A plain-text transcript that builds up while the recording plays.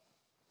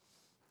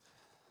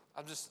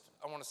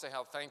I want to say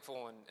how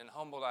thankful and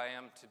humbled I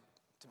am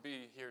to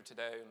be here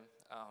today.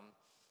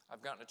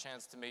 I've gotten a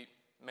chance to meet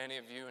many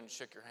of you and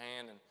shook your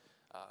hand and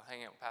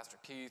hang out with Pastor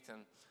Keith.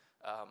 And,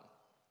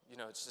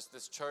 it's just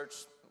this church,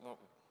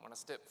 when I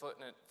stepped foot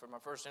in it for my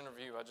first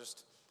interview, I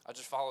just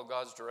followed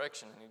God's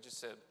direction. And he just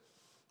said,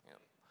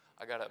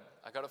 I got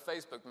a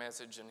Facebook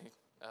message and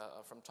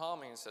from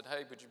Tommy and said,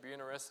 hey, would you be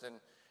interested in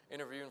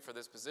interviewing for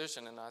this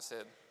position? And I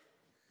said,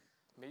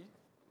 me?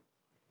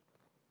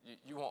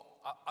 You want?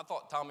 I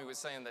thought Tommy was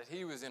saying that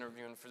he was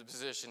interviewing for the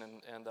position,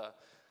 and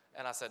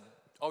I said,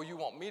 oh, you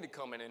want me to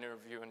come in and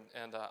interview?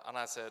 And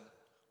I said,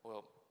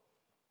 well,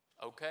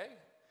 okay,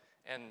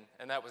 and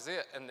that was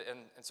it. And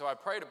so I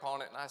prayed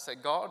upon it, and I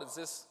said, God, is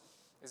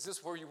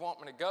this where you want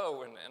me to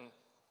go? And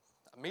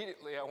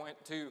immediately I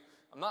went to,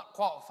 I'm not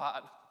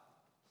qualified.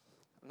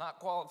 I'm not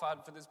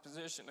qualified for this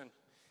position. And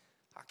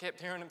I kept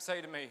hearing him say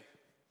to me,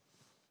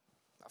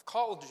 I've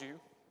called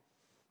you,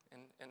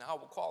 and I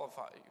will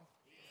qualify you.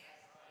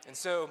 And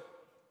so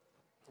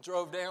I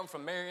drove down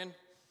from Marion,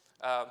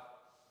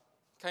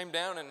 came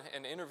down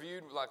and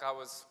interviewed like I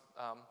was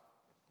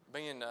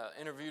being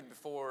interviewed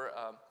before,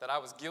 that I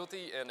was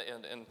guilty,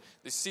 and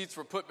the seats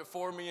were put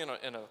before me in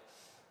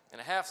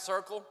a half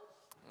circle,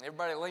 and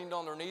everybody leaned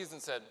on their knees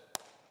and said,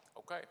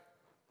 okay,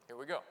 here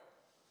we go.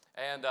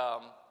 And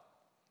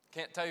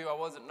can't tell you I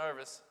wasn't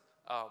nervous,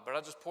 but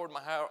I just poured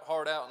my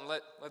heart out and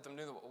let them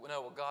know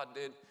what God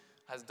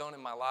has done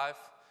in my life,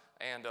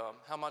 and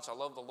how much I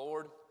love the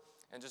Lord.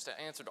 And just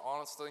to answer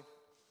honestly,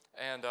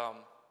 and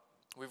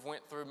we've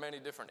went through many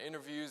different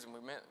interviews, and we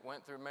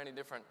went through many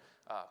different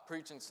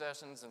preaching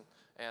sessions,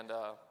 and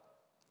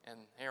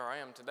here I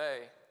am today.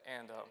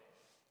 And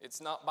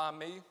it's not by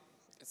me,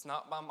 it's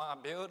not by my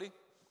ability,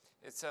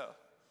 it's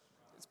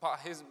by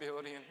His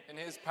ability and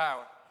His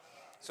power.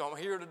 So I'm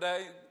here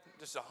today,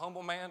 just a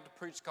humble man to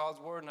preach God's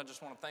word, and I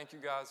just want to thank you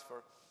guys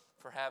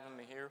for having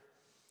me here.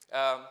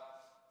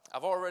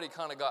 I've already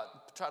kind of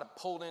tried to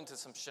pulled into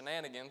some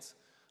shenanigans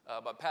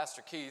by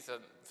Pastor Keith.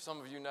 Some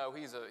of you know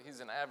he's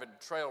an avid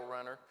trail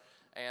runner,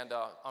 and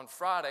on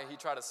Friday he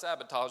tried to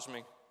sabotage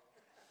me.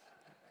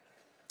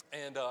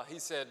 And he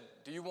said,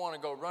 "Do you want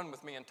to go run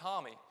with me and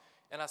Tommy?"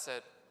 And I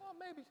said, "Well,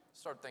 maybe."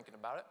 Started thinking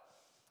about it,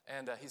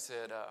 and he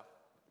said,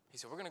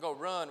 "We're going to go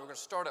run. We're going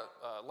to start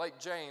at Lake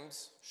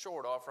James,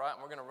 short off, right?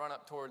 And we're going to run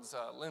up towards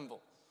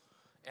Linville."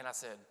 And I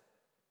said,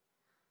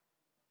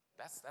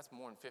 "That's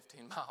more than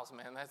 15 miles,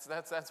 man.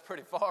 That's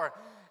pretty far."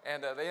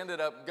 And they ended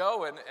up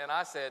going, and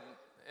I said,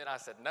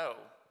 no.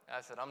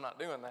 I said, I'm not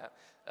doing that.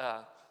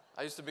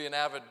 I used to be an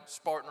avid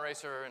Spartan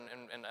racer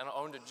and I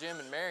owned a gym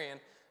in Marion,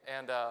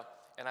 and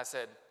I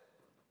said,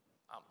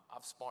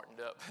 I've smartened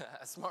up.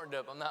 I smartened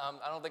up.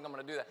 I don't think I'm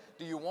going to do that.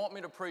 Do you want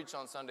me to preach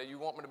on Sunday? You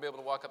want me to be able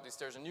to walk up these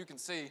stairs? And you can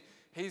see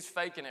he's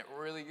faking it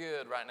really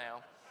good right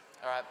now.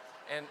 All right.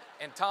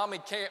 And Tommy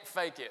can't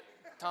fake it.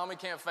 Tommy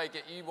can't fake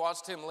it. You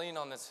watched him lean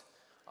on this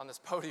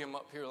podium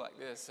up here like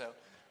this. So,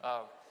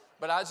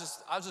 but I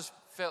just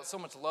felt so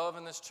much love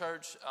in this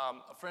church.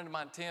 A friend of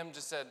mine, Tim,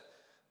 just said,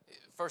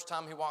 first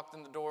time he walked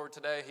in the door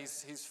today,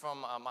 he's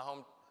from my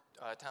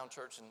hometown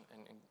church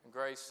in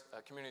Grace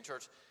Community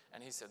Church,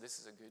 and he said, this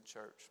is a good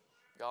church.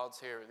 God's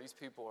here. These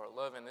people are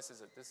loving. This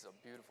is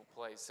a beautiful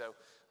place. So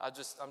I'm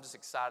just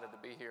excited to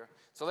be here.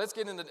 So let's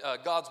get into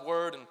God's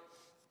word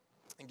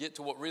and get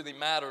to what really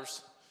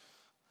matters.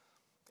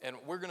 And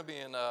we're going to be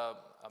in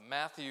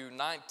Matthew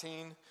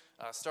 19,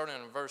 starting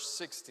in verse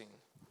 16.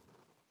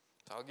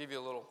 So I'll give you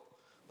a little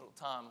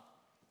time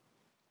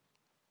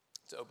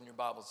to open your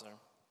Bibles there.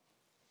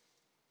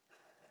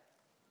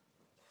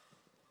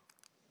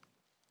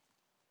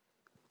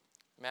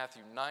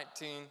 Matthew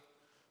 19,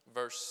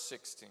 verse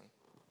 16.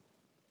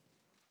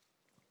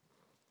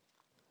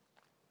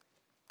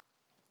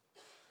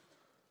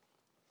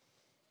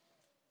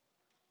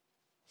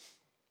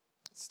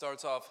 It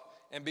starts off,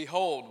 "And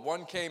behold,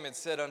 one came and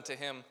said unto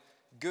him,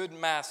 Good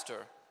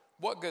master,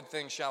 what good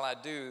thing shall I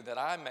do that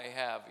I may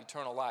have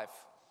eternal life?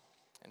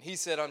 And he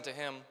said unto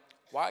him,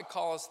 Why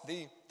callest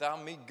thou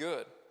me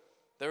good?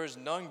 There is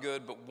none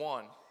good but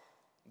one,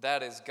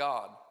 that is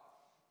God.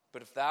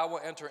 But if thou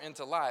wilt enter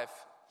into life,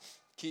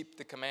 keep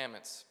the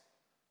commandments.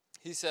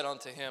 He said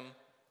unto him,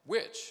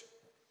 Which?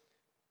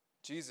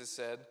 Jesus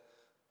said,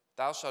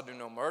 Thou shalt do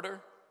no murder,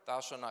 thou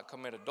shalt not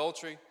commit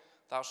adultery,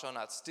 thou shalt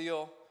not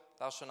steal,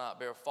 thou shalt not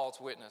bear false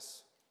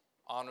witness.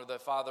 Honor thy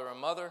father and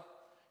mother,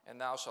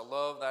 and thou shalt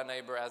love thy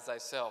neighbor as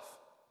thyself.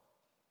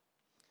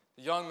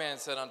 The young man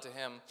said unto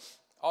him,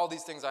 All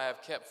these things I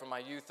have kept from my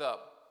youth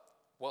up.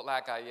 What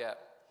lack I yet?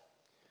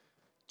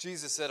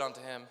 Jesus said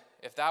unto him,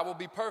 If thou wilt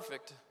be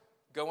perfect,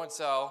 go and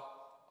sell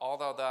all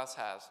thou dost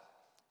hast,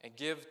 and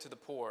give to the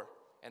poor,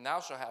 and thou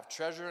shalt have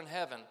treasure in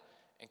heaven,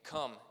 and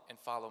come and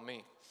follow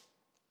me.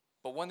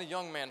 But when the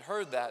young man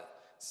heard that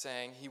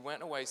saying, he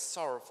went away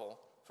sorrowful,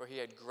 for he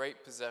had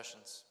great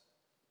possessions.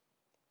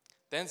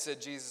 Then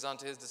said Jesus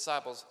unto his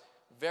disciples,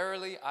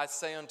 Verily I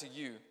say unto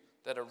you,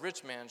 that a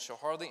rich man shall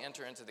hardly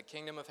enter into the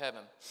kingdom of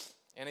heaven.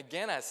 And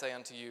again I say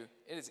unto you,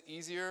 it is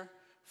easier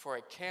for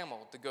a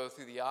camel to go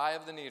through the eye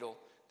of the needle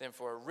than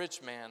for a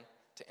rich man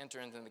to enter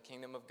into the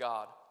kingdom of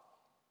God."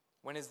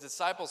 When his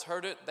disciples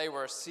heard it, they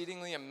were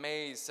exceedingly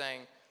amazed,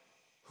 saying,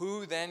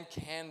 "Who then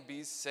can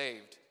be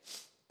saved?"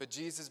 But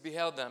Jesus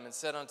beheld them and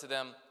said unto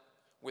them,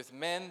 "With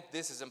men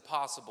this is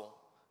impossible,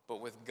 but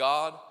with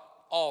God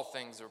all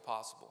things are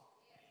possible."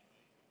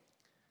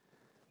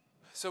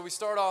 So we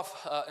start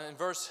off in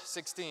verse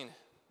 16,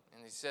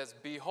 and he says,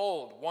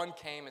 "Behold, one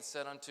came and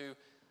said unto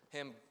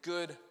him,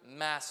 Good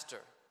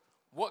Master,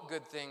 what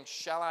good thing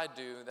shall I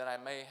do that I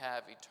may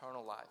have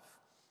eternal life?"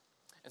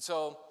 And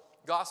so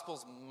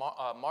Gospels,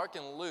 Mark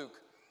and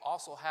Luke,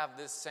 also have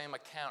this same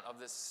account of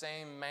this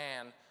same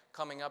man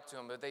coming up to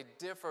him, but they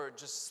differ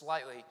just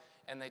slightly,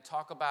 and they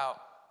talk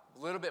about a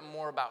little bit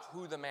more about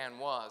who the man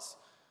was.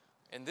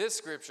 In this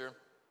scripture,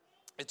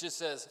 it just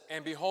says,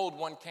 "And behold,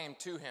 one came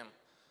to him."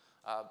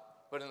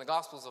 But in the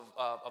Gospels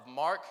of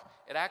Mark,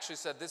 it actually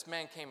said this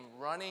man came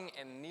running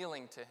and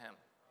kneeling to him.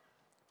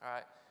 All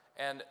right,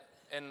 and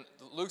in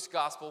Luke's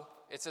Gospel,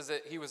 it says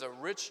that he was a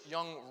rich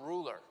young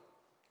ruler.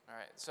 All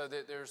right, so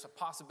there's a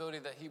possibility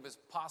that he was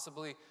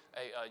possibly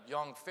a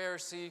young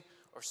Pharisee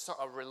or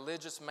a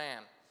religious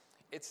man.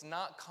 It's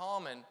not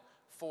common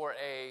for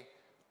a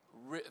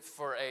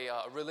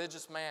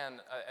religious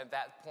man at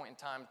that point in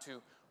time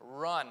to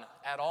run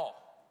at all.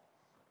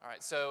 All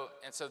right, so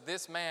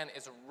this man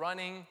is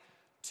running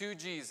to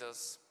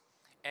Jesus,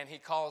 and he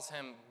calls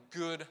him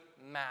Good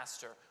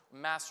Master.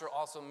 Master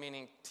also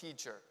meaning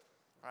teacher.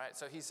 All right,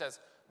 so he says,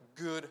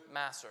 "Good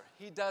Master."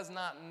 He does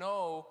not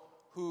know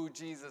who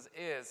Jesus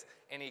is,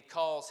 and he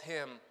calls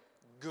him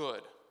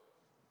good.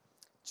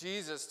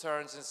 Jesus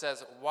turns and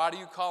says, "Why do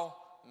you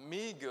call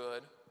me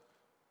good?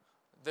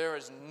 There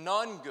is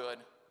none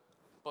good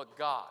but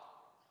God."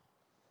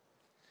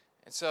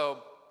 And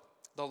so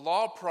the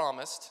law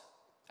promised,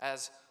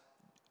 as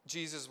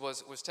Jesus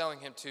was telling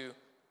him to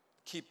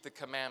keep the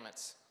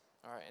commandments.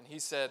 All right, and he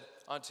said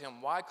unto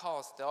him, "Why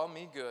callest thou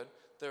me good?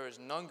 There is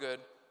none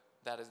good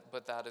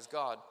but that is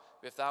God.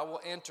 If thou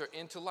wilt enter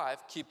into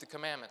life, keep the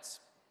commandments."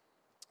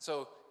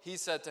 So he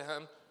said to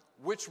him,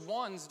 "Which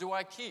ones do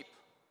I keep?"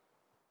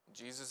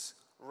 Jesus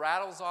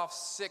rattles off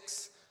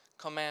 6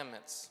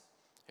 commandments.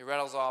 He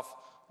rattles off,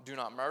 "Do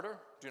not murder,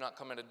 do not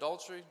commit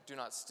adultery, do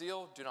not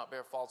steal, do not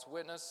bear false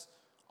witness,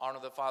 honor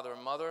the father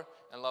and mother,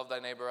 and love thy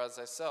neighbor as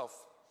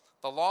thyself."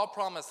 The law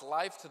promised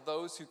life to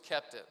those who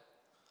kept it.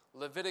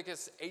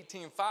 Leviticus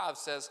 18:5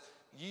 says,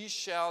 "Ye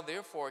shall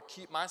therefore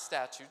keep my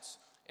statutes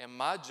and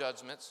my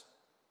judgments,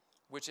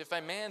 which if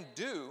a man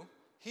do,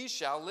 he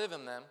shall live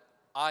in them.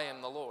 I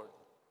am the Lord."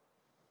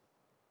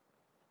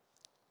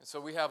 And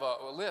so we have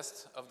a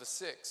list of the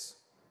 6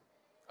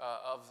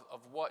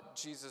 of what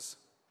Jesus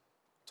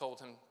told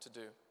him to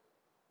do.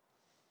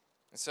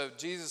 And so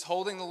Jesus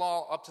holding the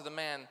law up to the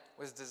man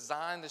was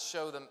designed to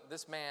show them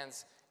this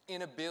man's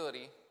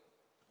inability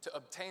to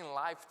obtain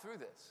life through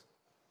this.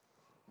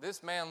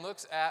 This man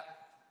looks at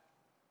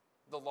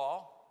the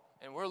law,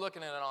 and we're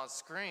looking at it on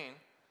screen,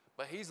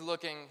 but he's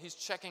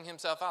checking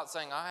himself out,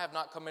 saying, "I have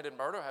not committed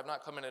murder, I have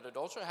not committed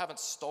adultery, I haven't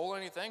stolen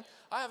anything,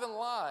 I haven't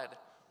lied.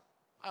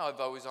 I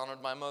have always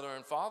honored my mother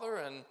and father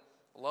and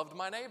loved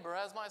my neighbor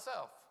as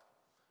myself,"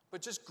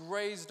 but just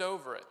grazed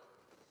over it.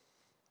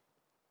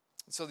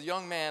 So the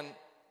young man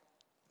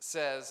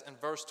says in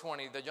verse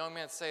 20, "The young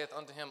man saith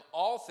unto him,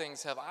 All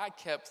things have I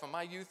kept from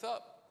my youth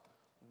up.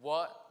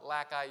 What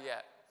lack I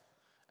yet?"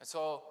 And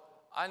so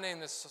I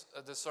named this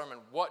sermon,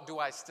 "What do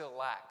I still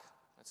lack?"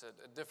 It's a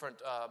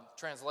different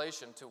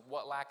translation to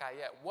 "What lack I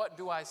yet?" What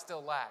do I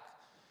still lack?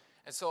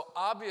 And so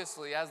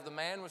obviously, as the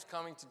man was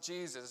coming to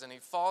Jesus, and he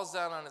falls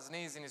down on his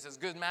knees and he says,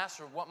 "Good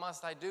Master, what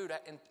must I do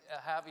to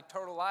have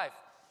eternal life?"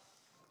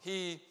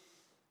 He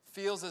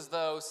feels as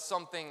though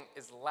something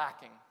is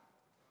lacking.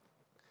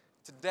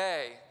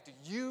 Today, do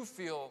you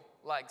feel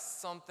like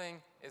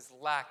something is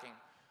lacking?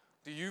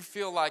 Do you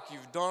feel like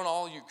you've done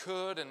all you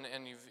could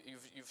and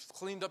you've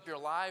cleaned up your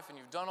life and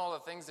you've done all the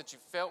things that you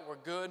felt were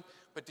good,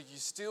 but do you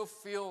still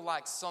feel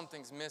like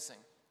something's missing?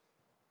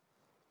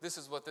 This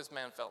is what this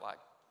man felt like.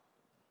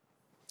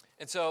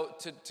 And so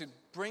to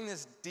bring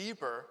this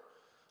deeper,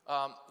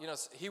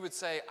 he would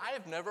say, "I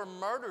have never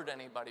murdered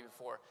anybody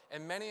before."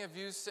 And many of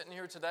you sitting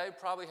here today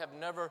probably have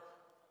never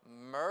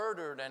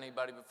murdered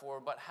anybody before,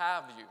 but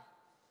have you?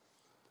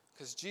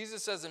 Because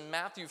Jesus says in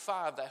Matthew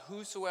 5 that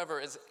whosoever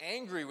is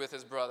angry with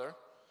his brother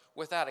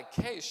without a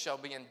case shall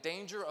be in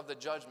danger of the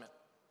judgment.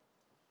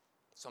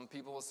 Some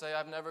people will say,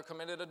 "I've never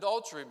committed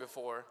adultery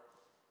before."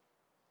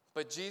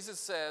 But Jesus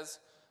says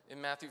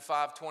in Matthew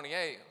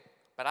 5:28,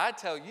 "But I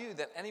tell you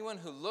that anyone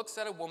who looks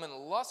at a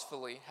woman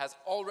lustfully has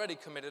already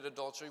committed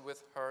adultery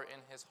with her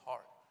in his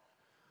heart."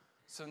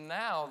 So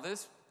now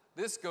this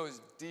goes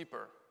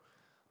deeper.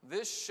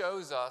 This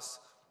shows us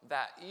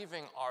that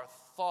even our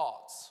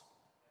thoughts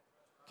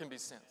can be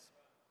sins.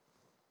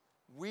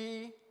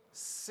 We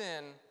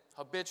sin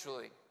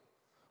habitually.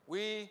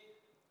 We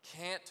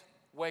can't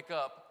wake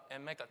up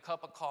and make a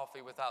cup of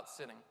coffee without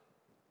sitting.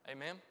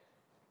 Amen?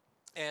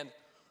 And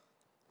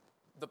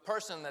the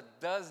person that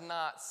does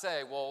not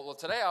say, well,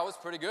 today I was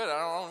pretty good, I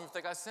don't even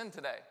think I sinned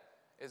today,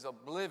 is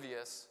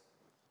oblivious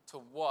to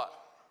what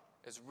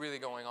is really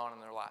going on in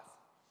their life.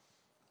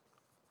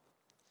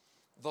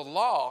 The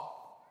law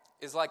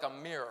is like a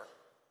mirror.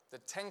 The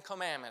 10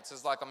 Commandments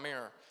is like a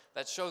mirror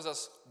that shows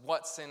us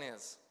what sin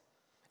is.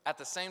 At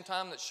the same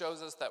time, that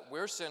shows us that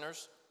we're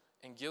sinners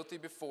and guilty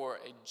before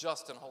a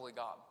just and holy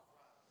God.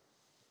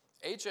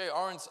 H.A.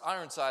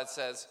 Ironside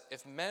says,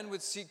 if men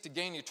would seek to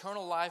gain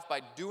eternal life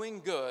by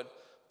doing good,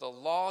 the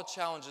law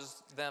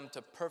challenges them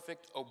to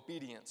perfect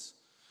obedience.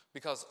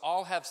 Because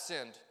all have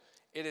sinned,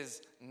 it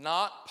is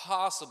not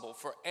possible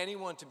for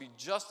anyone to be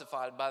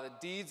justified by the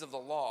deeds of the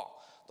law.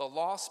 The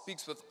law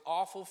speaks with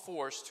awful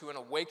force to an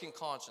awakened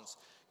conscience,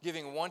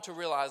 giving one to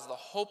realize the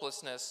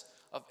hopelessness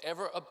of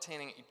ever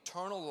obtaining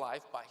eternal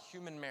life by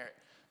human merit.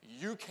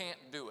 You can't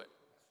do it.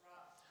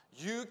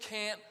 You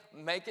can't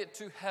make it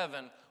to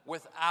heaven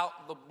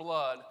without the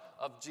blood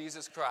of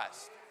Jesus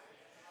Christ.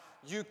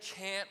 You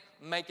can't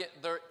make it.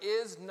 There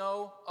is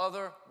no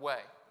other way.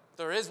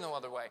 There is no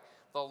other way.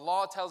 The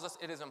law tells us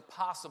it is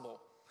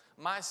impossible.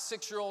 My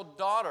 6-year-old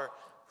daughter,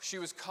 she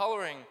was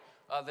coloring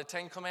the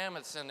 10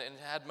 Commandments and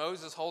had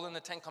Moses holding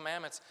the 10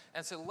 Commandments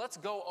and said, let's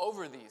go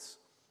over these.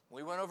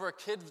 We went over a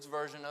kid's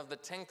version of the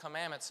 10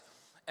 Commandments,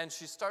 and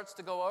she starts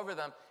to go over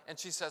them, and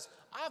she says,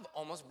 I've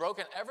almost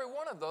broken every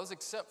one of those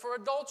except for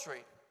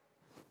adultery.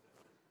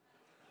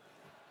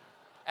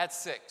 At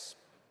 6.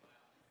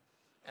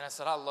 And I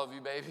said, I love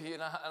you, baby.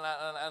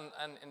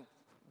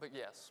 But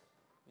yes,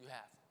 you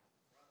have.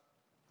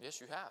 Yes,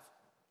 you have.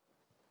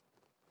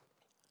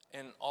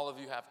 And all of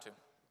you have to.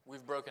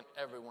 We've broken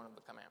every one of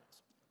the commandments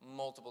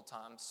multiple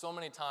times. So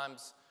many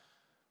times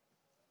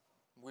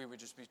we would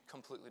just be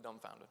completely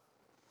dumbfounded.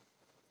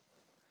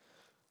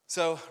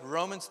 So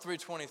Romans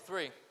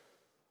 3:23,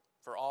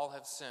 for all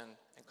have sinned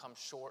and come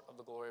short of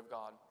the glory of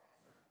God.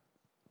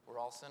 We're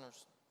all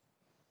sinners.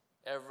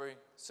 Every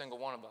single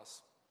one of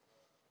us.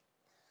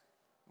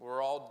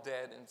 We're all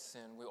dead in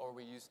sin, or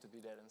we used to be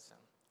dead in sin.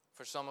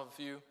 For some of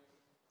you,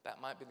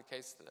 that might be the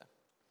case today.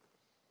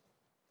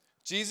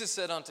 Jesus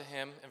said unto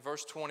him in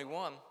verse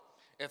 21,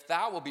 if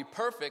thou will be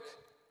perfect,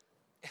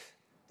 do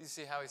you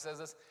see how he says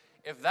this?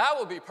 If thou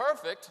will be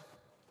perfect,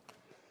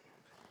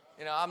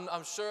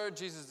 I'm sure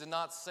Jesus did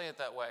not say it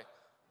that way,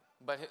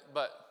 but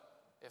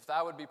if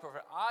thou would be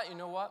perfect, you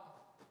know what?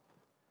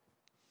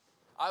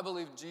 I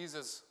believe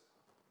Jesus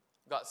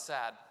got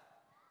sad.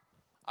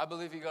 I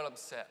believe he got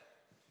upset.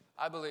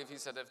 I believe he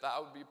said, if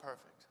thou would be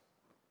perfect.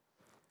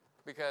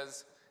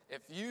 Because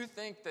if you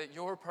think that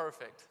you're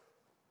perfect,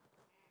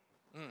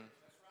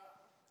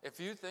 if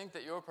you think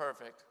that you're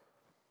perfect,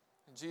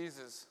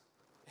 Jesus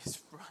is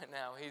right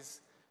now,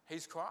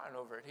 he's crying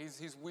over it.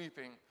 He's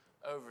weeping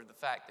over the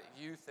fact that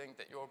you think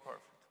that you're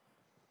perfect.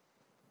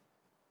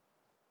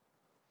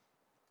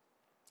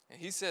 And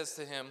he says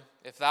to him,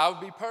 if thou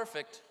would be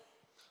perfect,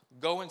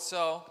 go and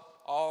sell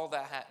all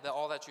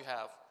that you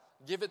have.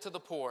 Give it to the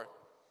poor,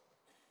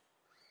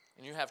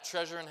 and you have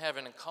treasure in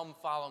heaven, and come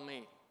follow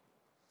me.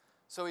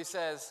 So he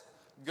says,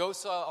 go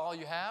sell all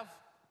you have,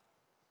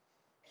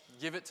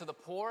 give it to the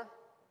poor,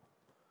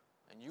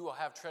 and you will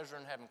have treasure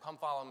in heaven. Come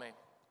follow me.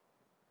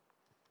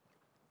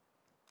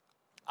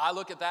 I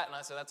look at that and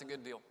I say, that's a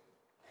good deal.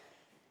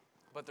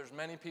 But there's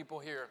many people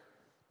here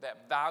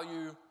that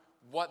value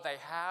what they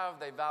have.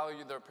 They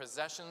value their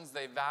possessions.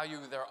 They value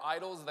their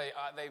idols. They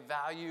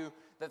value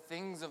the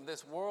things of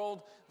this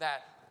world,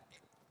 that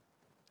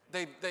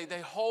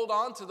they hold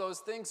on to those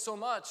things so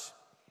much.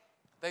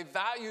 They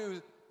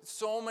value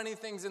so many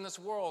things in this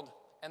world,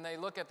 and they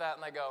look at that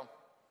and they go,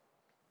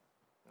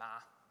 nah,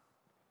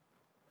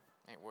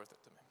 ain't worth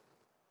it to me.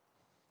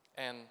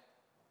 And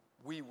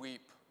we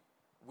weep,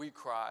 we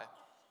cry.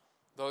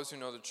 Those who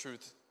know the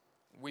truth,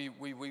 we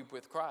weep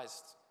with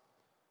Christ.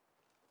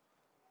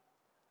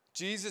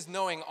 Jesus,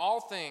 knowing all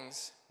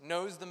things,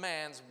 knows the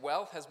man's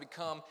wealth has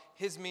become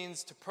his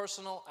means to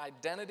personal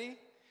identity,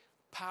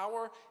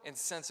 power, and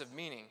sense of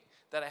meaning,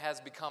 that it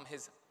has become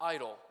his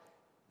idol.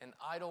 An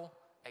idol,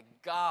 a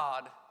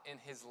God in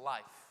his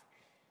life.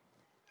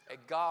 A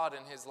God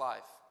in his life.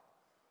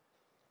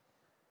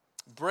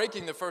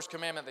 Breaking the first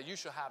commandment that you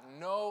shall have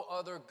no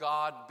other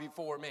God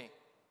before me.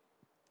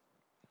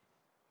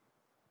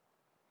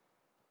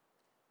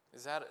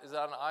 Is that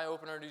an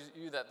eye-opener to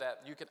you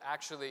that you could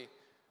actually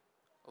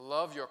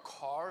love your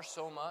car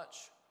so much,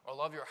 or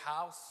love your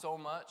house so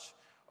much,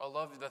 or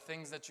love the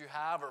things that you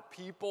have, or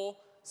people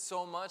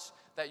so much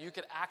that you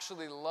could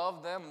actually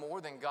love them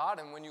more than God?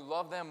 And when you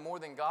love them more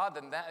than God,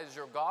 then that is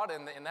your God,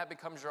 and that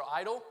becomes your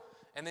idol.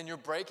 And then you're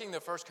breaking the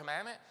first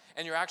commandment,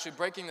 and you're actually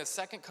breaking the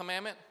second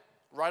commandment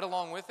right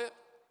along with it.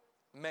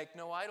 Make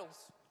no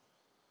idols.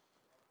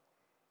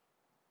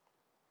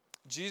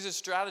 Jesus'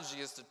 strategy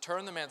is to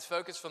turn the man's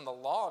focus from the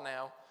law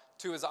now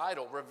to his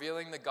idol,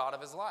 revealing the God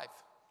of his life.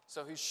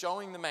 So he's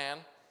showing the man,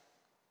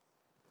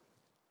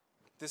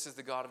 this is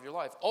the God of your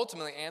life.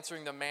 Ultimately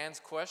answering the man's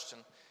question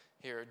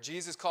here.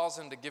 Jesus calls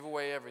him to give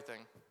away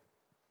everything.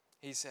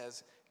 He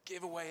says,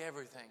 give away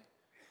everything.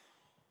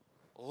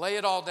 Lay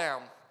it all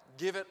down.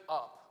 Give it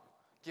up.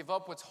 Give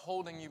up what's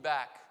holding you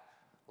back.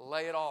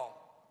 Lay it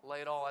all.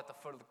 Lay it all at the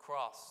foot of the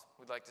cross,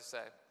 we'd like to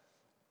say.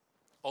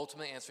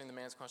 Ultimately answering the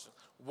man's question,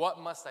 what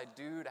must I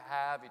do to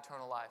have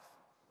eternal life?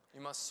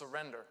 You must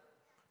surrender.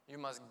 You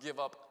must give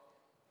up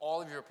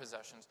all of your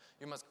possessions.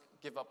 You must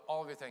give up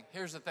all of your things.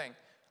 Here's the thing.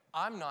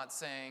 I'm not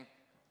saying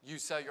you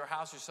sell your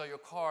house, you sell your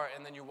car,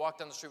 and then you walk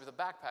down the street with a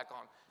backpack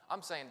on.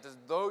 I'm saying, does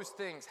those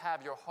things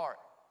have your heart?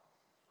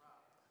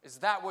 Is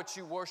that what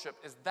you worship?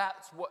 Is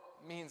that what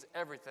means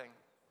everything?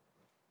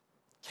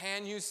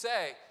 Can you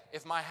say,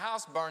 if my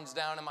house burns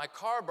down and my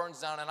car burns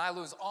down and I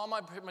lose all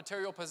my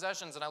material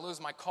possessions and I lose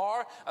my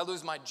car, I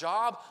lose my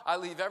job, I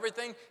leave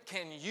everything,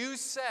 can you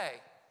say,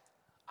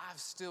 I've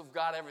still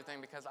got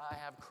everything because I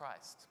have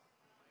Christ?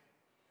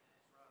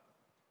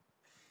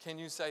 Can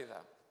you say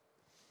that?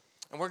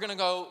 And we're going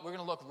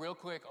to look real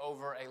quick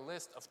over a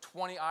list of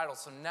 20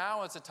 idols. So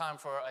now it's a time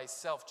for a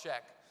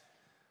self-check.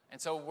 And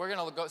so we're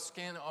going to go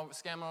scan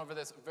over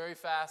this very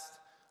fast.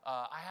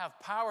 I have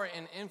power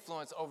and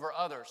influence over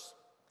others.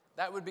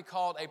 That would be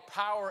called a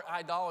power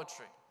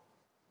idolatry.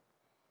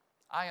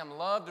 I am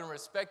loved and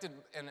respected,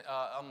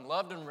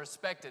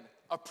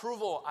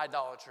 Approval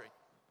idolatry.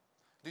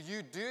 Do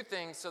you do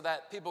things so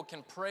that people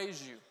can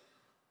praise you?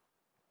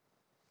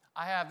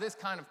 I have this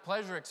kind of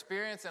pleasure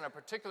experience and a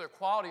particular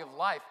quality of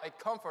life, a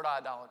comfort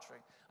idolatry.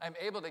 I'm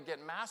able to get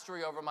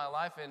mastery over my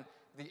life in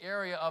the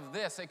area of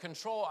this, a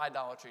control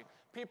idolatry.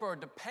 People are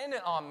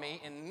dependent on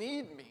me and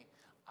need me.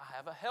 I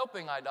have a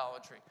helping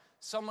idolatry.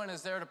 Someone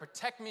is there to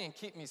protect me and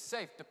keep me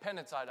safe,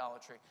 dependence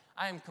idolatry.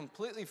 I am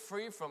completely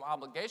free from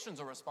obligations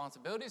or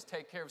responsibilities,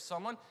 take care of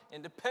someone,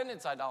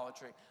 independence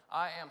idolatry.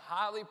 I am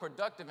highly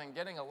productive and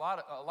getting a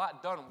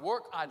lot done,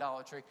 work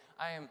idolatry.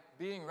 I am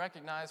being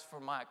recognized for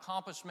my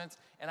accomplishments,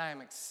 and I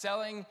am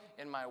excelling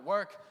in my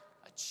work,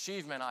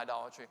 achievement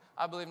idolatry.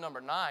 I believe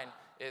number 9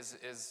 is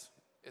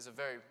a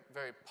very,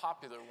 very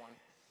popular one.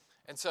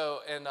 And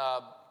so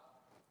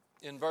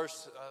in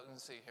verse,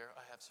 let's see here,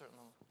 I have certain,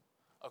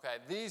 okay,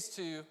 these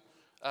two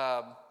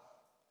are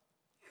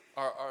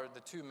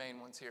the two main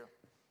ones here.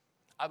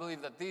 I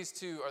believe that these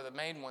two are the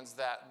main ones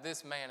that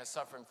this man is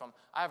suffering from.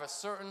 I have a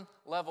certain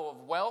level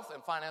of wealth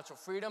and financial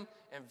freedom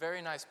and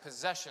very nice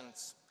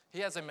possessions.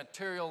 He has a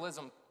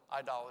materialism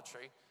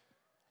idolatry,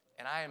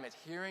 and I am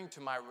adhering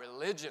to my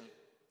religion,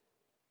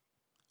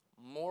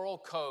 moral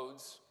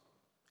codes,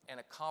 and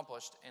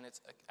accomplished in its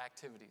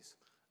activities.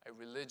 A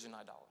religion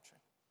idolatry.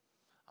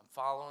 I'm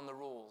following the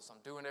rules.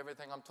 I'm doing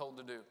everything I'm told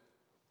to do.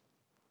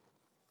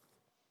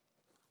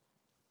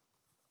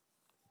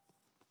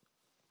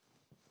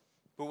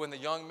 But when the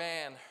young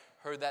man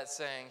heard that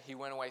saying, he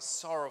went away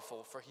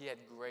sorrowful, for he had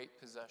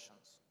great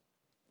possessions.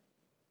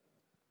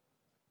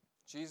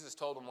 Jesus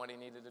told him what he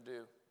needed to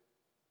do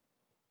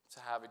to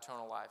have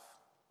eternal life.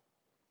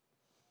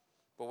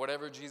 But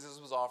whatever Jesus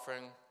was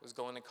offering was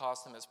going to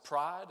cost him his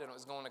pride, and it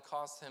was going to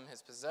cost him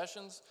his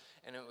possessions,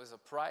 and it was a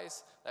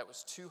price that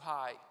was too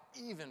high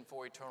even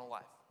for eternal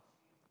life.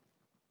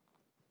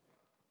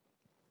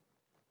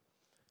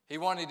 He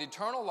wanted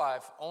eternal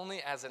life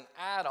only as an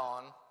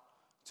add-on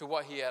to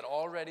what he had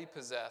already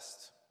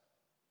possessed.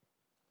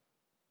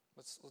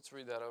 Let's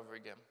read that over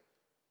again.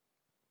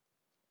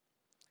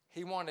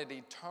 He wanted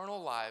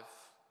eternal life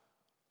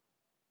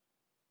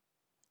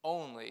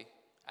only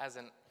as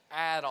an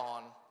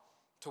add-on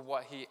to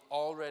what he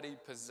already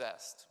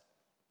possessed.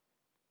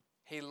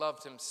 He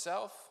loved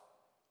himself,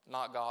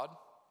 not God.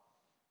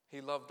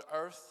 He loved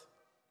earth,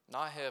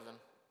 not heaven.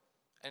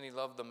 And he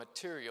loved the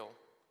material,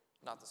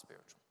 not the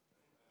spiritual.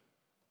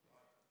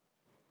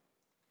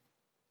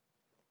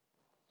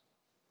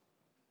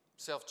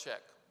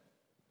 Self-check.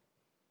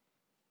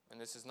 And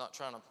this is not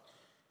trying to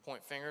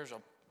point fingers.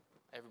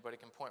 Everybody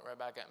can point right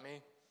back at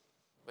me.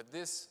 But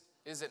is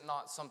it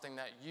not something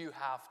that you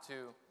have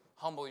to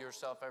humble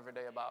yourself every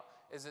day about?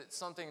 Is it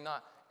something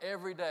not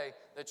every day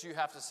that you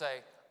have to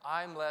say,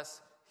 I'm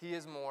less, he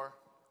is more.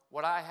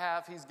 What I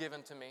have, he's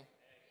given to me.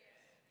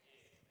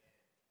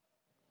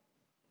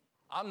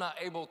 I'm not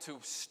able to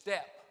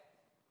step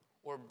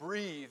or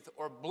breathe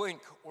or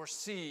blink or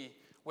see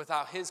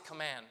without his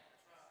command.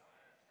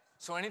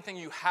 So anything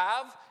you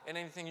have and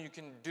anything you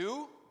can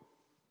do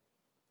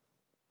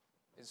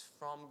is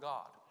from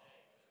God,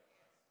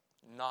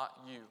 not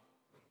you.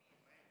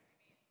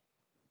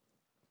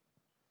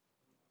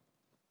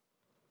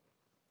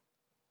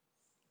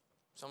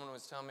 Someone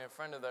was telling me a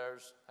friend of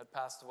theirs had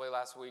passed away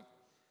last week.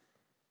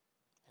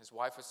 His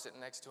wife was sitting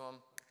next to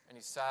him, and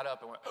he sat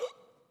up and went,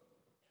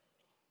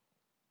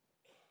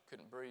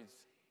 couldn't breathe,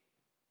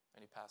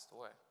 and he passed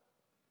away.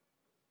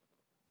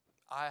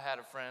 I had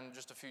a friend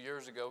just a few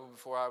years ago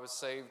before I was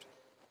saved,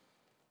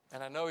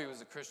 and I know he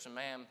was a Christian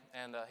man,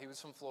 and he was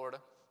from Florida.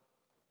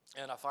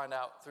 And I find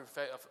out through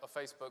a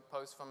Facebook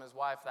post from his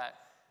wife that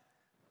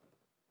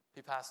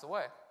he passed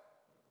away.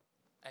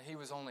 And he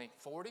was only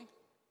 40,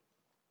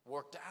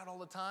 worked out all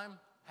the time,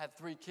 had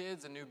 3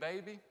 kids, a new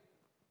baby.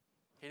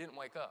 He didn't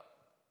wake up.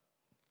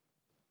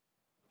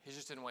 He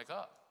just didn't wake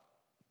up.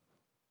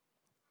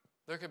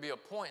 There could be a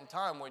point in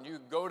time when you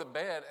go to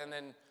bed and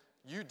then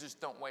you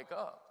just don't wake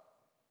up.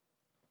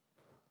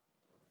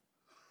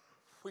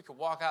 We could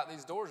walk out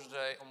these doors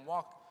today and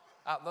walk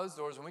out those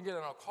doors, and we get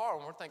in our car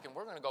and we're thinking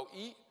we're going to go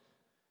eat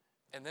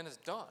and then it's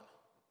done.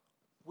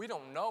 We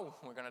don't know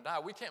when we're going to die.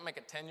 We can't make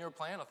a 10-year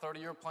plan, a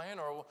 30-year plan,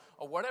 or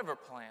whatever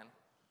plan.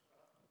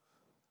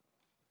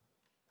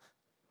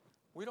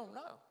 We don't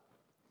know.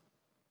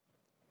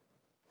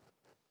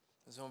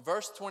 So in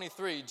verse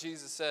 23,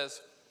 Jesus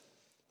says,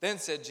 "Then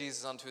said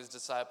Jesus unto his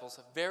disciples,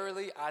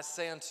 Verily I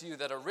say unto you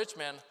that a rich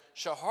man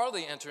shall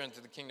hardly enter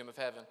into the kingdom of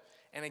heaven.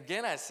 And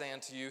again I say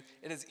unto you,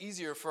 it is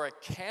easier for a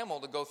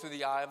camel to go through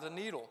the eye of the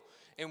needle,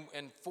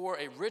 and for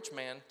a rich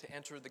man to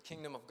enter the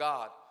kingdom of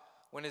God.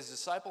 When his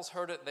disciples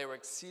heard it, they were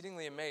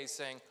exceedingly amazed,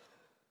 saying,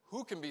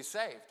 Who can be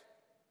saved?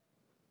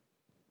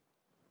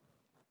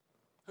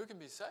 Who can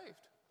be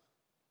saved?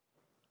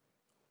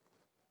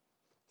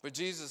 But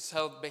Jesus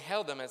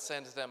beheld them and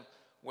said to them,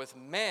 With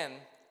men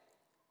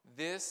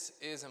this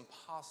is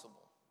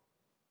impossible,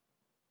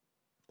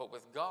 but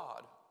with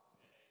God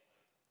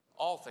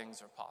all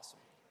things are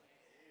possible."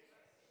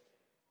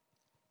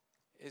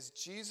 Is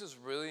Jesus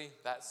really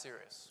that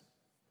serious?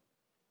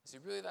 Is he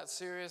really that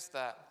serious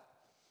that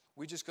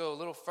we just go a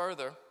little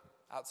further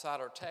outside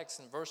our text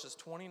in verses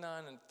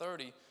 29 and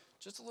 30,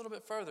 just a little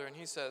bit further, and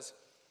he says,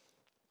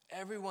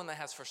 "Everyone that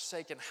has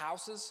forsaken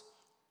houses,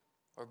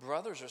 or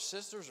brothers or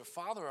sisters, or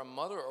father or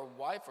mother, or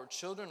wife or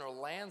children, or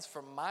lands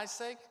for my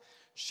sake,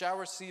 shall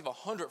receive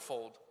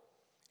 100-fold,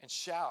 and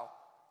shall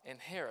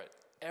inherit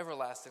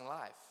everlasting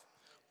life.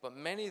 But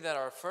many that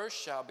are first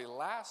shall be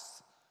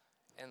last,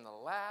 and the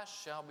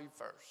last shall be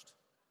first."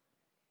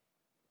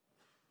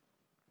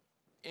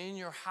 In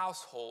your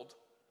household,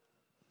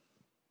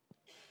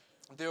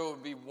 there will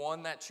be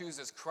one that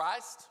chooses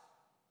Christ,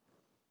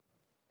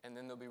 and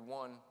then there'll be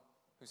one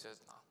who says,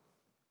 "No."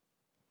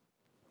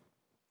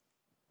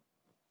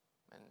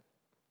 And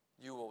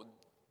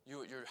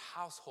your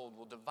household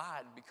will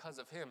divide because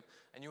of him,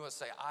 and you will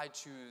say, "I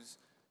choose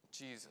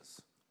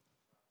Jesus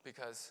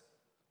because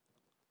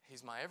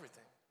he's my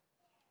everything.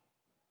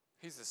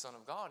 He's the Son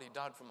of God. He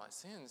died for my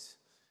sins.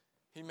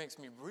 He makes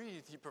me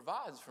breathe. He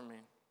provides for me."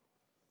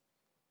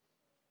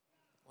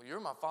 "Well, you're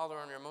my father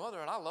and your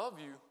mother, and I love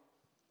you.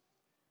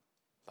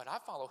 But I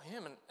follow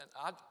him, and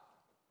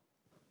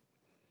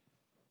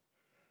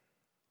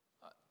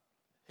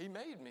he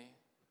made me.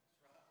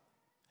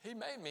 He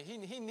made me. He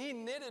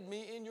knitted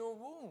me in your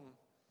womb.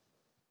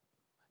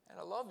 And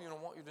I love you and I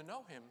want you to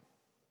know him."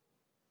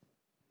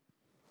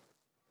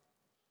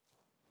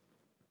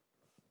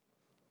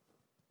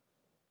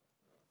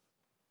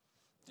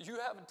 Do you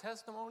have a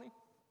testimony?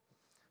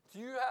 Do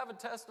you have a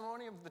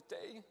testimony of the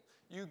day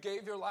you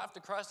gave your life to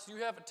Christ? Do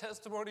you have a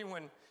testimony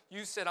when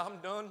you said,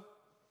 "I'm done.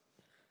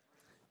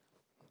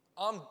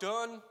 I'm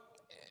done,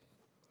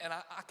 and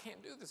I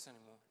can't do this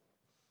anymore.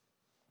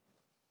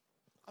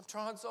 I'm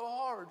trying so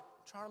hard,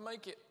 trying to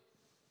make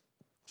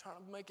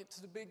it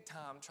to the big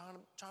time, trying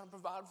to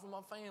provide for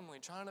my family,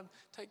 trying to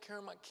take care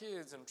of my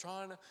kids, I'm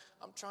trying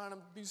to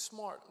be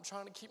smart, I'm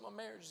trying to keep my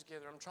marriage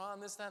together, I'm trying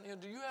this, that, and the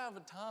other." Do you have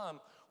a time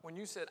when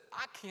you said,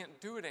 "I can't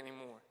do it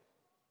anymore,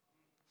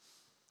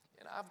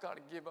 and I've got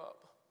to give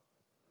up"?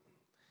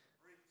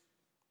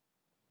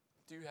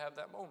 Do you have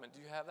that moment? Do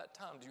you have that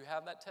time? Do you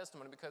have that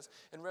testimony? Because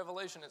in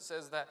Revelation it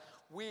says that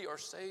we are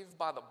saved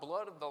by the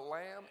blood of the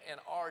Lamb and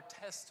our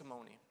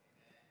testimony.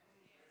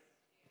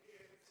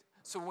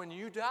 So when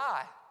you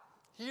die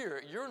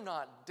here, you're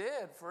not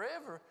dead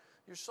forever.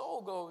 Your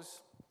soul goes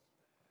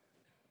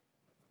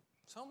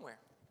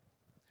somewhere.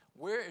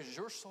 Where is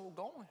your soul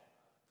going?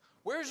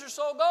 Where's your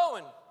soul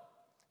going?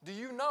 Do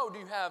you know? Do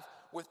you have,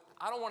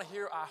 I don't want to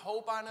hear, "I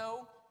hope I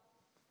know,"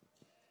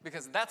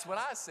 because that's what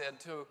I said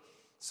to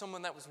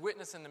someone that was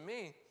witnessing to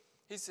me.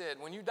 He said,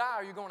 "When you die,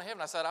 are you going to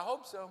heaven?" I said, "I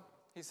hope so."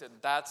 He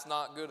said, "That's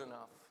not good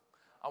enough.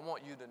 I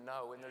want you to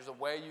know, and there's a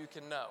way you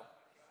can know.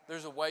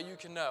 There's a way you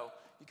can know.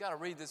 You got to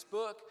read this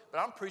book, but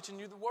I'm preaching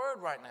you the word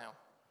right now."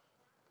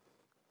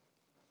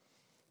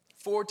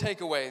 4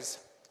 takeaways.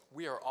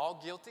 We are all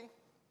guilty.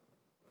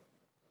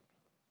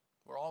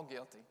 We're all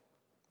guilty.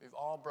 We've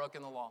all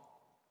broken the law.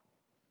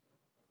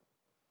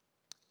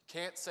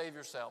 Can't save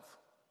yourself.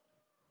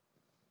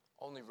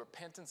 Only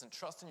repentance and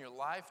trust in your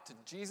life to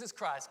Jesus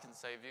Christ can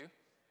save you.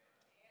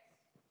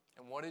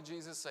 And what did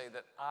Jesus say?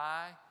 That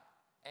I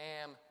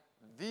am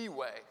the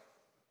way,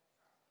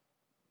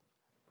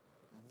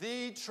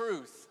 the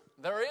truth.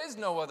 There is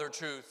no other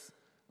truth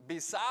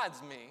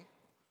besides me.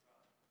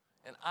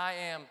 And I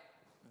am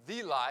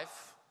the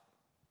life.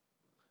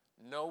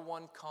 No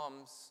one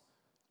comes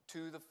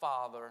to the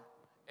Father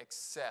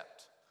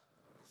except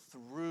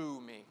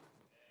through me.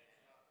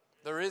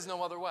 There is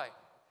no other way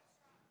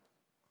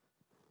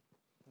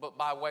but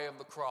by way of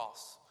the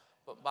cross,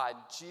 but by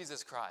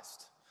Jesus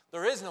Christ.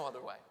 There is no other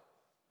way.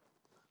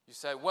 You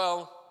say,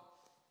 well,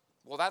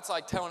 that's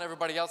like telling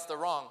everybody else they're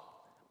wrong.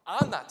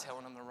 I'm not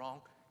telling them they're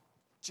wrong.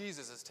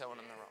 Jesus is telling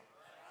them they're wrong.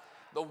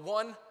 The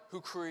one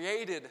who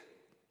created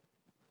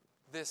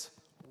this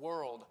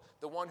world,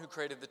 the one who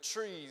created the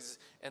trees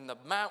and the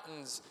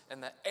mountains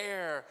and the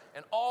air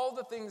and all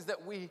the things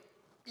that we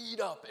eat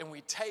up and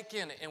we take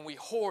in and we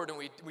hoard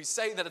and we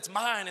say that it's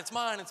mine, it's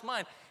mine, it's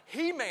mine.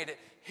 He made it.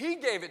 He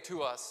gave it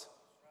to us.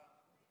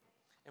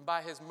 And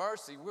by his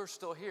mercy, we're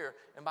still here.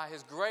 And by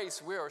his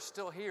grace, we are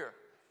still here.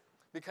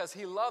 Because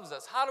he loves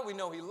us. How do we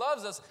know he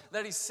loves us?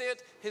 That he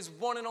sent his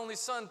one and only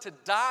son to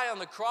die on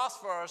the cross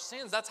for our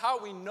sins. That's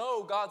how we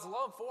know God's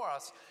love for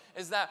us.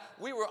 Is that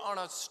we were on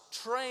a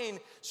train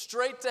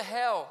straight to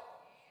hell.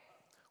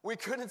 We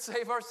couldn't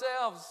save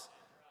ourselves.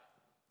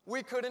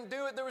 We couldn't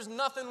do it. There was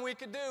nothing we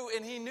could do.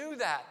 And he knew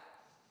that.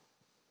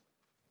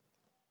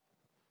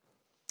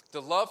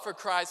 The love for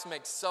Christ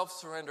makes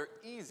self-surrender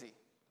easy.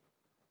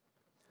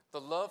 The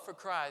love for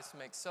Christ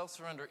makes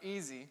self-surrender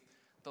easy.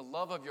 The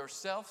love of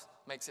yourself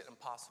makes it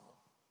impossible.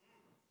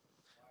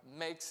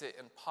 Makes it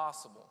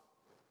impossible.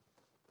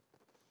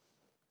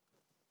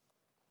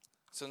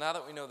 So now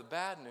that we know the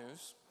bad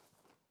news,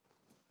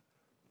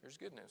 here's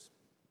good news.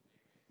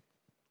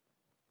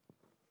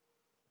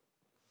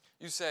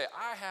 You say,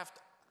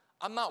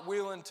 I'm not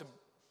willing to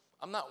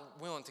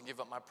give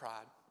up my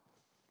pride.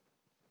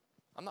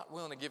 I'm not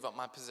willing to give up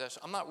my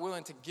possession. I'm not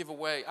willing to give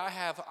away.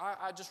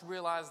 I just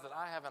realized that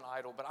I have an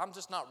idol, but I'm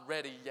just not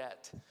ready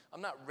yet.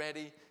 I'm not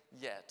ready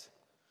yet.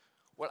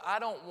 What I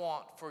don't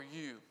want for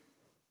you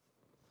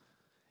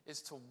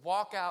is to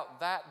walk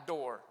out that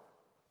door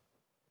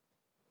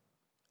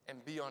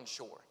and be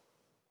unsure.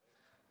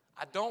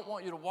 I don't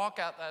want you to walk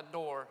out that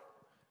door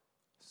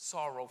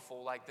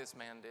sorrowful like this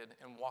man did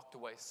and walked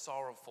away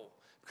sorrowful.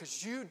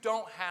 Because you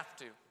don't have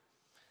to.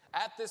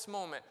 At this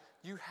moment,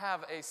 you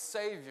have a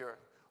Savior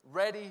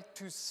ready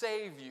to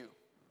save you.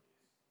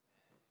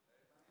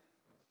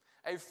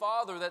 A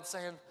Father that's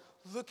saying,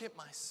 look at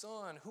my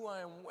son, who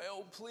I am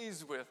well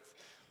pleased with.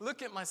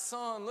 Look at my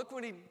son. Look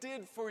what he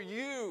did for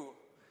you.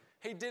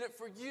 He did it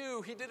for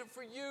you. He did it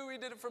for you. He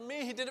did it for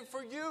me. He did it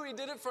for you. He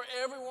did it for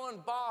everyone.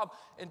 Bob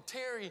and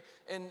Terry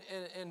and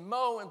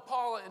Mo and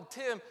Paula and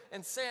Tim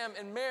and Sam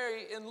and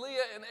Mary and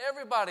Leah and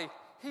everybody.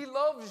 He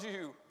loves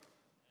you.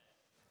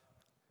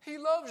 He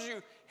loves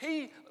you.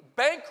 He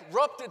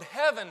bankrupted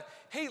heaven.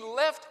 He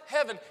left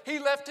heaven. He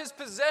left his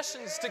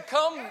possessions to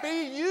come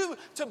be you,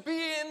 to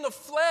be in the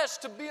flesh,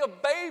 to be a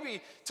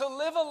baby, to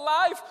live a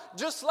life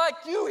just like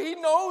you. He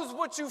knows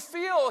what you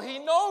feel. He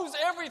knows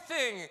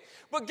everything.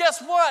 But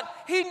guess what?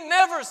 He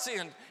never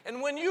sinned.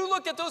 And when you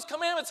look at those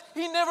commandments,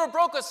 he never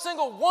broke a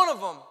single one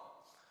of them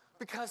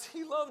because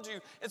he loved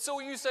you. And so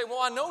you say, well,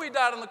 I know he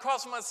died on the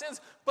cross for my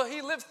sins, but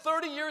he lived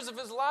 30 years of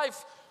his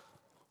life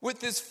with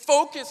this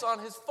focus on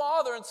his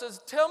Father and says,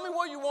 tell me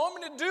what you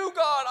want me to do,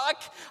 God.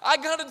 I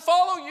got to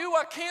follow you.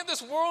 I can't.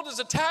 This world is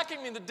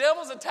attacking me. The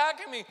devil's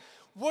attacking me.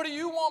 What do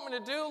you want me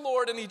to do,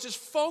 Lord? And he just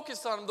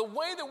focused on him the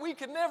way that we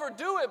could never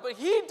do it, but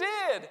he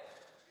did.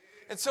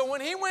 And so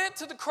when he went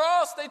to the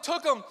cross, they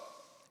took him,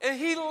 and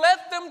he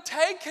let them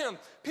take him.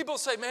 People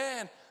say,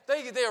 man,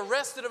 they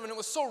arrested him, and it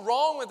was so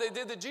wrong what they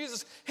did to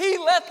Jesus. He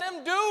let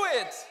them do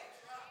it.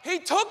 He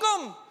took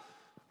him.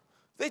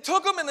 They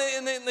took him and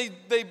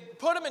they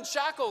put him in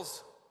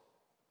shackles.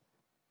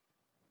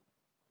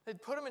 They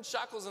put him in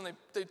shackles and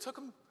they took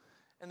him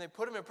and they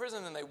put him in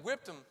prison and they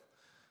whipped him.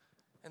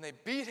 And they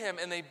beat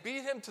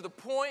him to the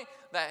point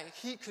that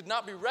he could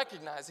not be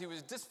recognized. He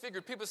was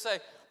disfigured. People say,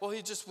 well,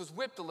 he just was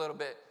whipped a little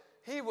bit.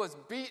 He was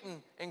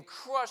beaten and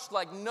crushed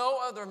like no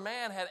other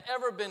man had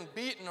ever been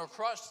beaten or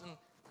crushed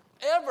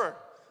ever.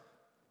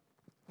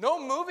 No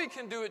movie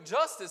can do it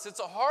justice. It's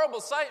a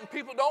horrible sight, and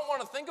people don't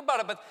want to think about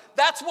it, but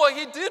that's what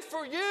he did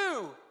for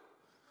you.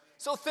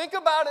 So think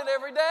about it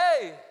every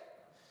day.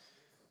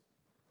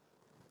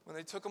 When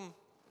they took him,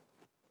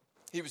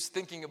 he was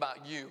thinking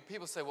about you.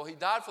 People say, well, he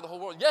died for the whole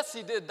world. Yes,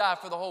 he did die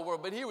for the whole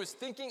world, but he was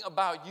thinking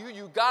about you.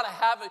 You got to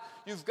have it.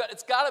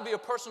 It's got to be a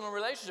personal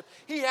relationship.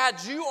 He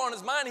had you on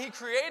his mind. He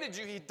created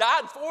you. He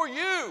died for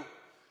you,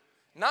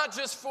 not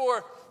just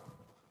for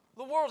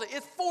the world.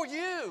 It's for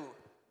you.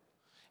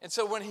 And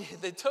so when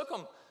they took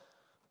him,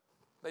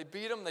 they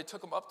beat him, they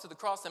took him up to the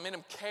cross, they made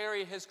him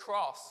carry his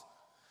cross.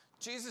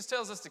 Jesus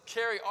tells us to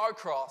carry our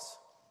cross,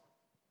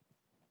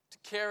 to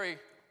carry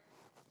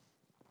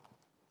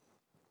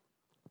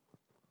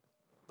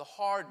the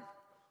hard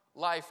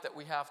life that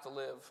we have to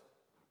live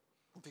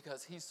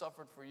because he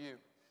suffered for you.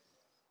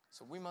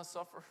 So we must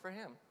suffer for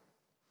him.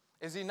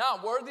 Is he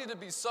not worthy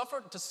to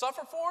suffer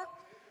for?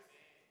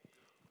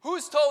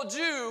 Who's told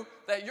you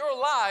that your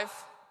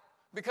life,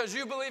 because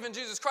you believe in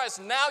Jesus Christ,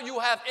 now you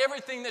have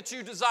everything that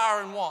you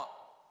desire and want?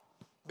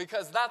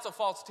 Because that's a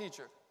false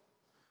teacher.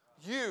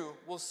 You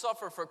will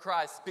suffer for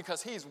Christ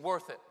because he's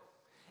worth it.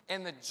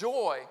 And the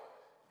joy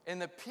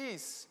and the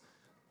peace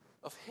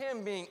of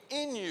him being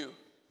in you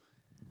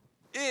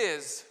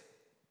is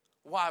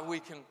why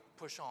we can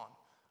push on.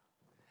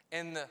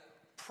 And the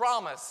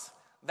promise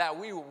that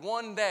we will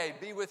one day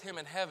be with him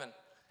in heaven.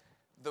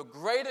 The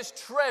greatest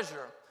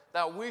treasure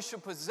that we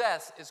should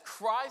possess is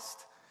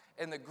Christ.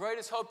 And the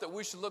greatest hope that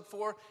we should look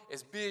for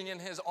is being in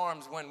his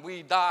arms when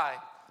we die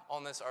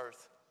on this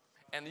earth.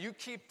 And you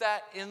keep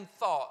that in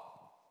thought,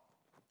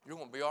 you're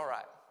going to be all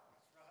right.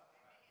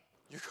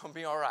 You're going to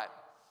be all right.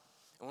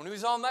 And when he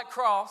was on that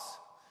cross,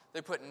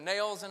 they put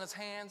nails in his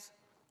hands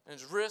and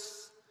his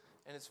wrists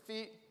and his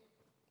feet.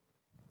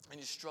 And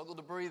he struggled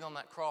to breathe on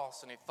that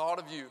cross. And he thought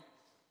of you.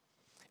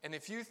 And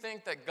if you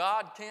think that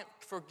God can't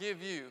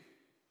forgive you,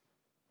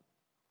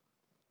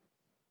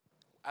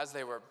 as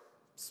they were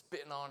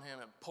spitting on him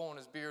and pulling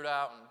his beard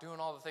out and doing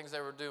all the things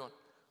they were doing,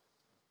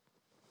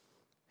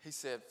 he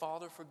said,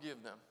 Father,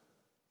 forgive them,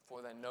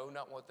 for they know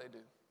not what they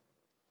do.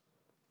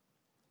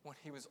 When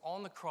he was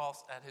on the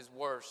cross at his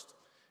worst,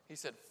 he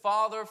said,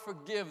 Father,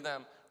 forgive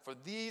them, for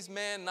these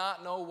men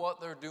not know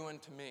what they're doing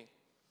to me.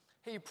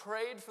 He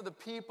prayed for the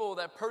people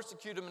that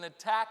persecuted him and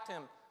attacked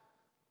him.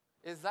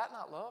 Is that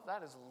not love?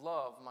 That is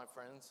love, my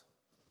friends.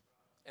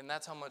 And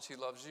that's how much he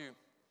loves you.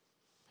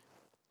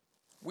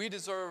 We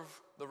deserve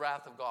the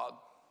wrath of God.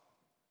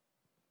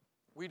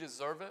 We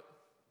deserve it.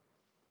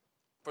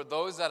 For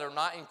those that are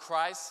not in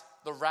Christ,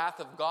 the wrath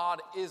of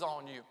God is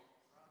on you.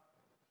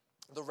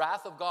 The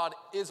wrath of God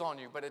is on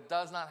you, but it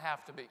does not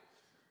have to be.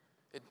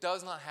 It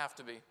does not have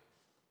to be.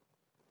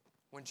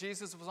 When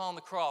Jesus was on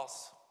the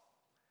cross,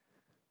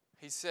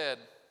 he said,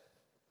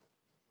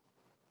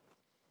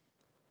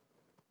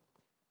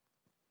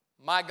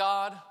 my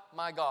God,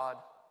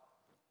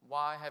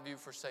 why have you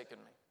forsaken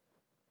me?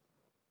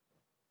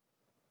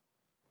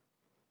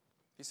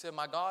 He said,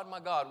 my God,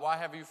 why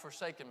have you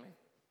forsaken me?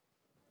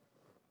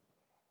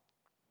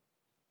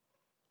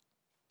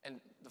 And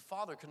the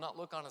Father could not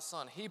look on his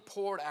Son. He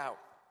poured out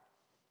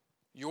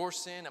your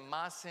sin and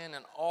my sin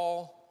and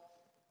all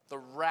the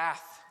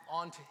wrath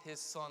onto his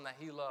Son that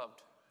he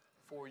loved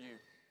for you.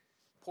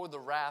 Poured the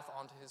wrath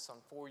onto his Son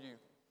for you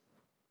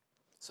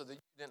so that you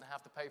didn't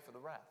have to pay for the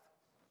wrath.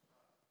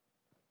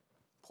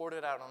 Poured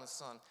it out on his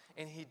Son.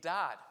 And he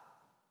died.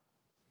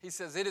 He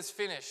says, it is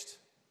finished.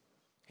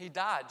 He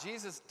died.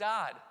 Jesus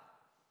died.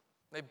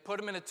 They put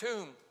him in a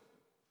tomb.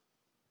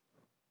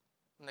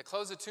 And they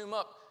closed the tomb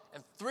up.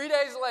 And 3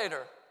 days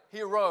later,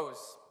 he arose.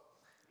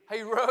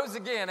 He rose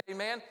again.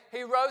 Amen.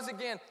 He rose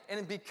again.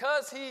 And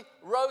because he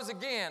rose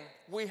again,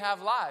 we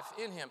have life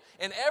in him.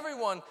 And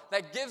everyone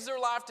that gives their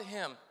life to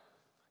him,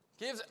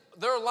 gives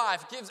their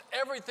life, gives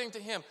everything to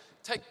him.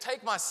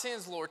 Take my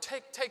sins, Lord.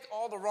 Take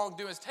all the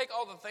wrongdoings. Take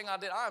all the thing I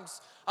did.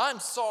 I'm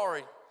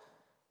sorry.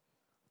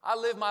 I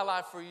live my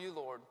life for you,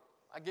 Lord.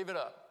 I give it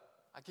up.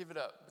 I give it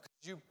up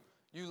because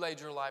you laid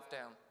your life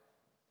down.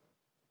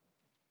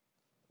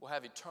 We'll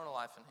have eternal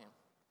life in him.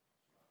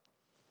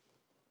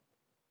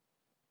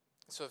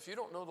 So if you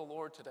don't know the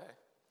Lord today,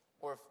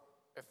 or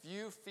if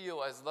you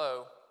feel as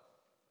though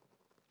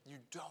you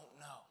don't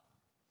know,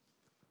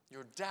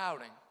 you're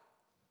doubting,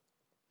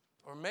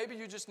 or maybe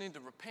you just need to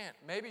repent.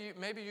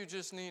 Maybe you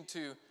just need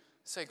to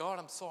say, God,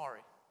 I'm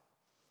sorry.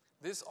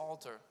 This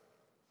altar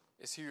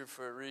is here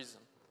for a reason.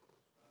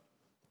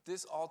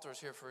 This altar is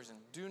here for a reason.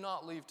 Do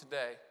not leave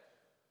today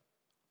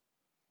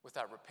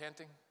without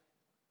repenting.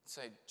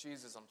 Say,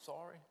 Jesus, I'm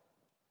sorry.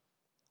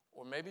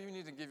 Or maybe you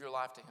need to give your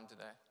life to him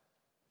today.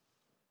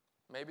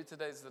 Maybe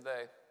today's the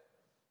day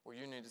where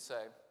you need to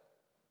say,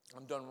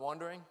 I'm done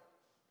wondering.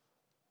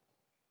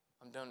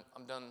 I'm done.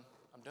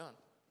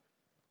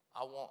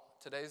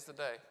 Today's the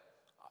day.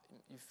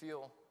 You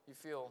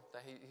feel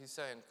that he's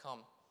saying,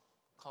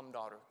 come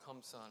daughter, come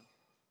son.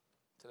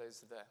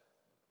 Today's the day.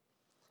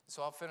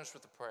 So I'll finish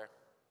with a prayer.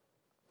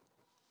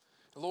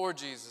 Lord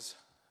Jesus,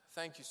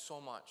 thank you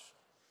so much.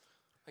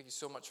 Thank you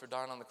so much for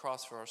dying on the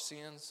cross for our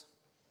sins.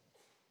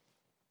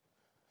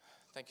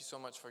 Thank you so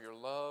much for your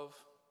love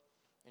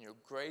and your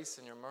grace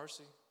and your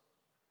mercy.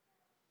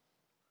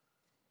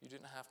 You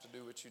didn't have to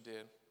do what you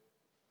did.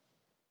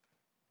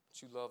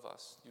 But you love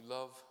us. You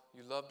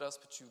loved us,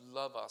 but you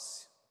love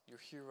us. You're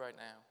here right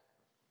now.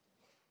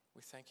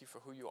 We thank you for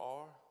who you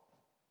are.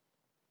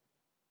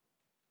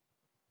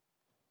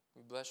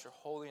 We bless your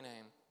holy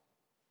name.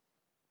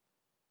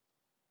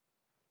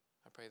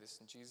 I pray this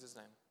in Jesus'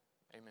 name.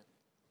 Amen.